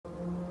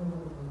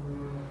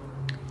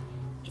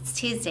It's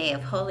Tuesday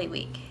of Holy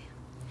Week.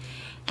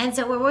 And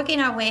so we're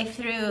working our way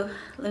through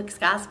Luke's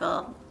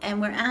Gospel,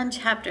 and we're on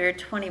chapter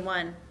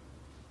 21.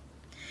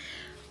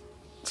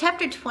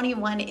 Chapter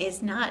 21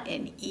 is not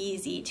an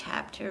easy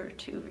chapter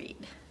to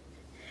read.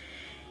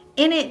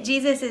 In it,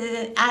 Jesus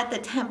is at the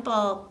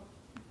temple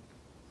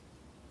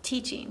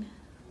teaching.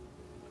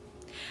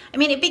 I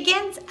mean, it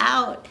begins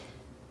out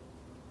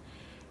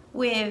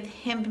with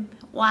him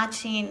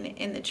watching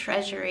in the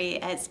treasury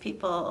as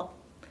people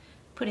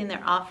put in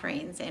their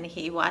offerings, and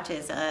he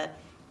watches a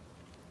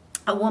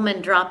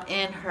woman drop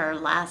in her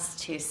last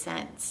 2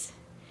 cents.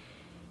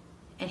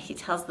 And he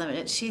tells them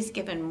that she's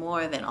given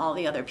more than all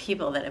the other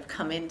people that have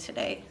come in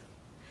today.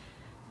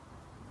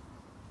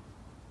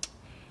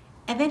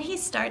 And then he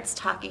starts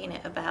talking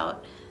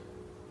about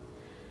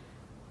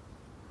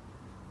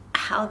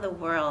how the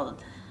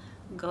world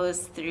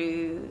goes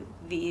through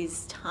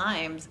these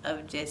times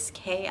of just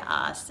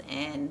chaos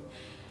and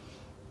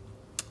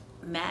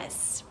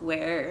mess,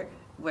 where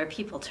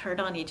people turn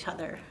on each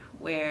other,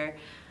 where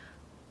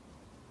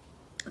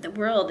the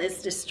world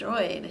is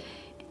destroyed.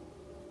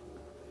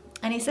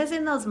 And he says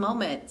in those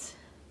moments,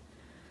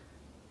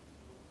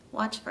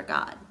 watch for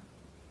God.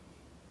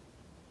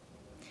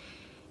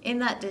 In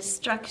that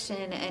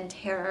destruction and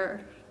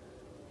terror,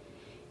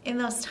 in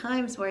those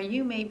times where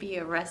you may be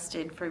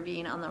arrested for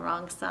being on the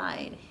wrong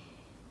side,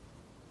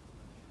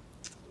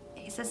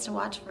 he says to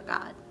watch for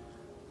God.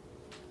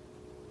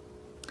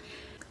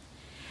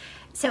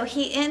 So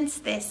he ends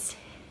this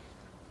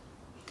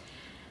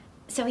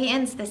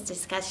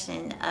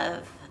discussion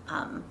of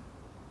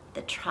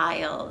the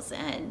trials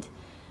and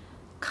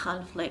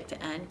conflict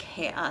and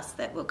chaos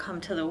that will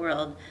come to the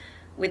world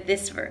with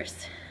this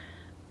verse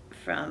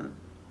from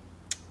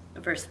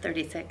verse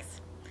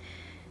 36.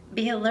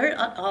 Be alert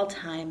at all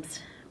times,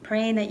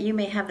 praying that you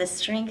may have the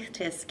strength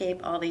to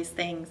escape all these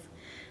things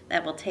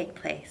that will take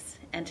place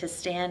and to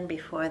stand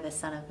before the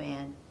Son of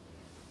Man.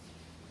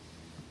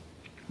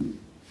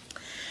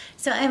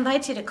 So I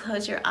invite you to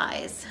close your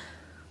eyes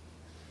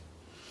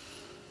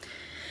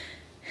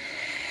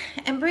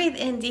and breathe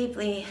in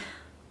deeply.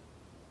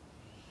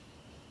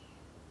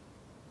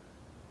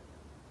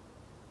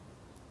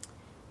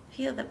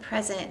 Feel the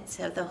presence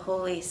of the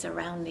Holy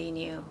surrounding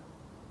you.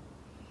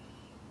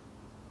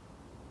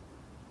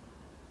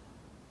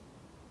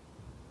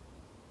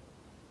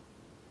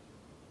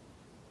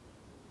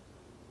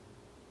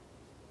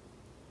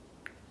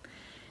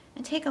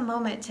 And take a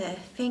moment to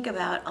think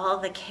about all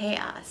the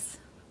chaos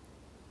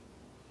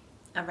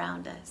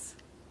around us.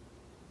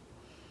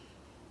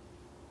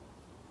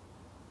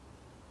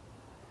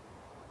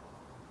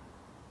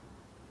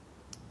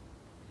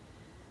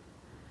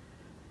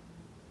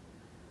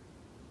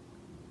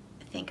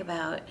 Think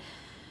about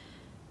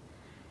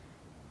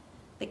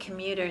the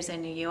commuters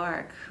in New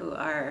York who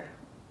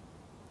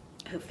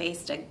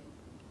faced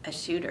a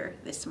shooter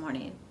this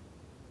morning.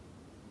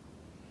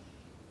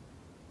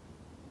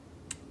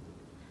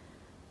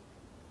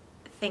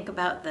 Think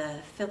about the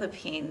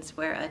Philippines,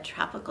 where a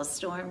tropical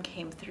storm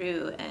came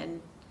through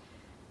and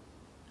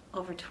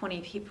over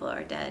 20 people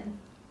are dead.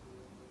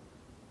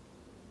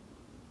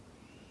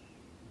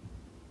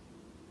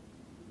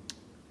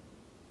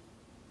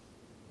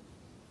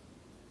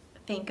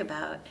 Think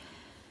about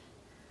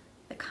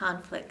the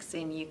conflicts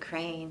in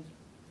Ukraine,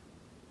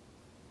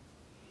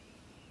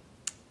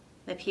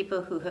 the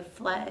people who have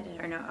fled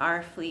and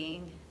are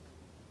fleeing,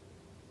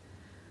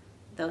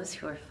 those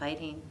who are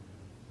fighting.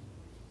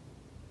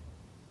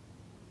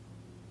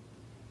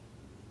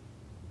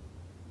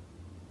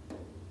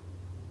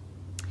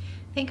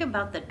 Think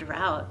about the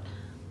drought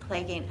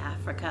plaguing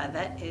Africa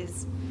that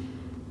is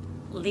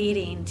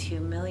leading to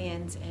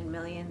millions and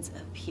millions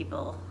of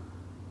people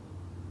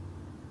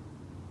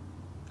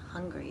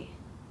hungry,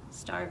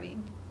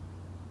 starving.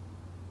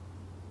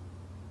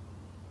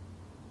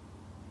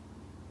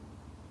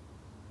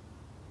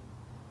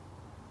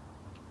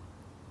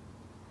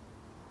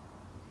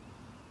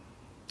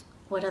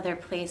 What other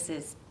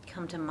places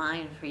come to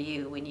mind for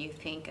you when you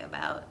think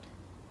about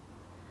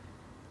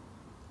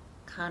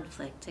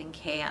conflict and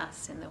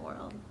chaos in the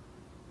world?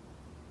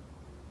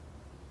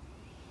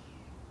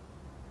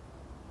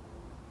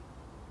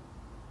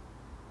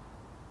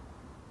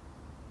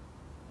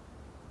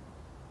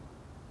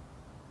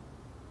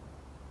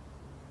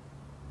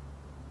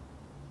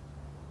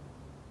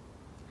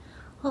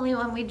 Holy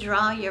One, we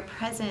draw your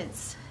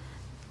presence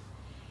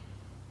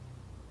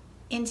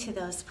into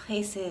those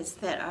places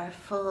that are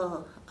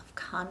full of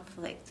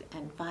conflict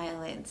and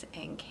violence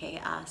and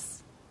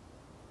chaos.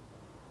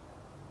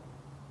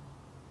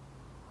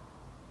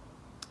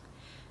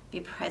 Be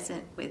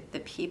present with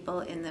the people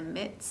in the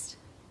midst,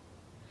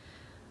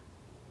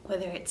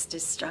 whether it's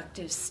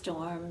destructive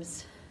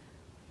storms,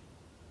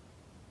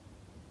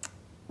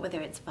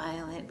 whether it's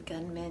violent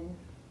gunmen,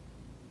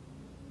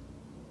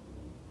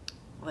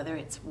 whether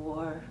it's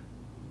war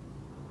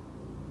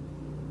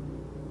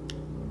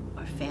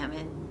or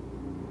famine.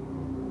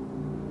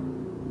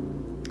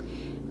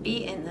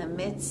 Be in the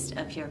midst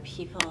of your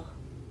people.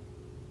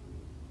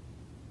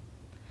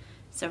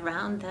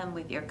 Surround them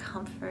with your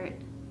comfort,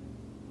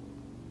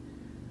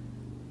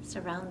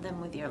 Surround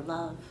them with your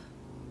love.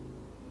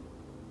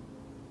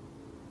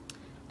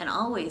 And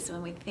always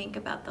when we think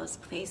about those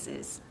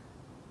places,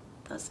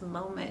 those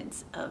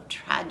moments of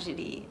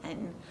tragedy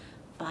and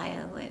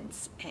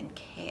violence and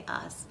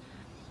chaos,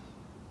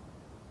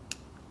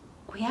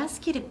 we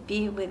ask you to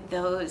be with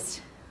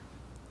those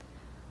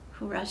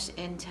who rush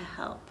in to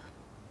help.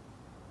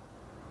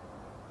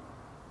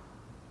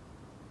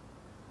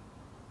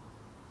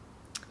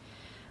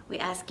 We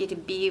ask you to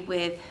be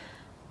with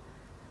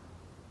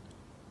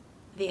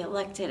the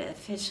elected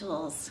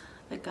officials,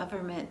 the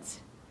government,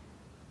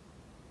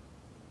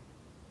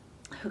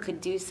 who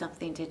could do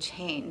something to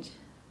change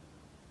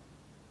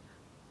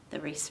the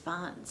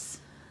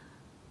response,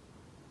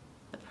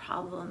 the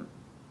problem.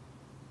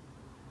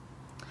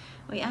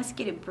 We ask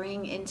you to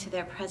bring into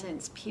their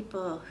presence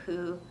people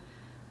who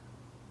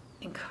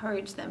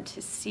encourage them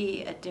to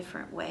see a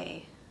different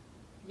way,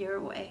 your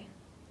way.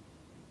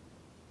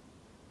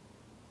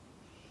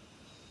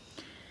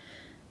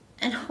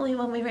 And Holy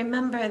One, we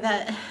remember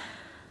that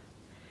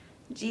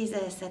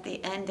Jesus, at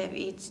the end of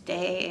each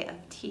day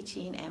of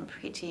teaching and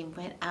preaching,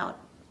 went out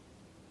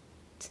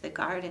to the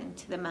garden,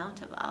 to the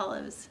Mount of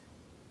Olives,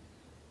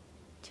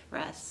 to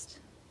rest,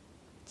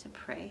 to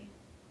pray.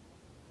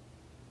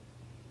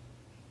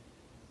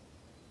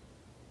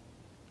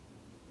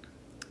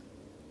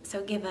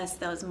 So give us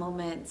those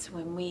moments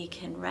when we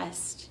can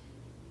rest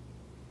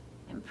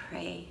and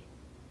pray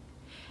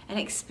and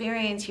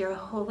experience your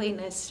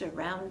holiness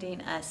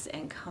surrounding us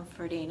and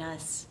comforting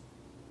us.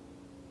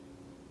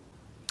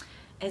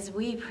 As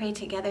we pray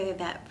together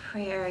that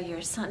prayer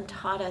your Son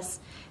taught us,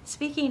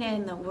 speaking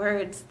in the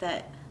words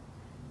that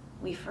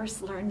we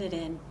first learned it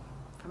in,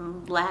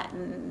 from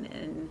Latin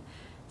and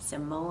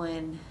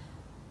Samoan,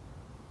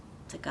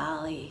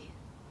 Tagalog,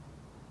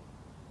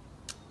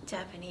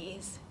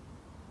 Japanese.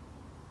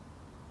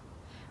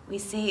 We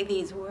say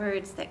these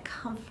words that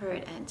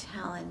comfort and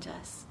challenge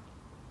us.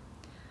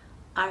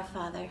 Our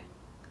Father,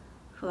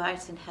 who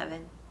art in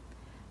heaven,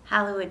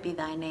 hallowed be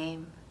thy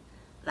name.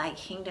 Thy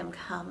kingdom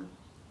come,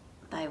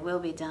 thy will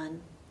be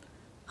done,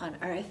 on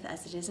earth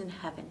as it is in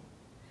heaven.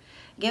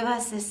 Give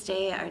us this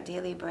day our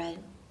daily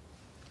bread,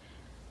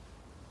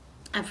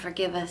 and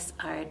forgive us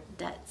our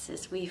debts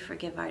as we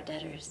forgive our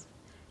debtors.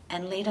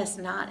 And lead us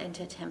not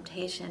into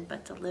temptation,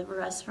 but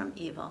deliver us from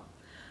evil.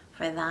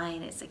 For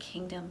thine is the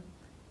kingdom,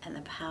 and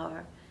the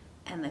power,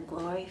 and the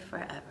glory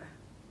forever.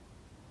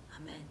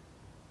 Amen.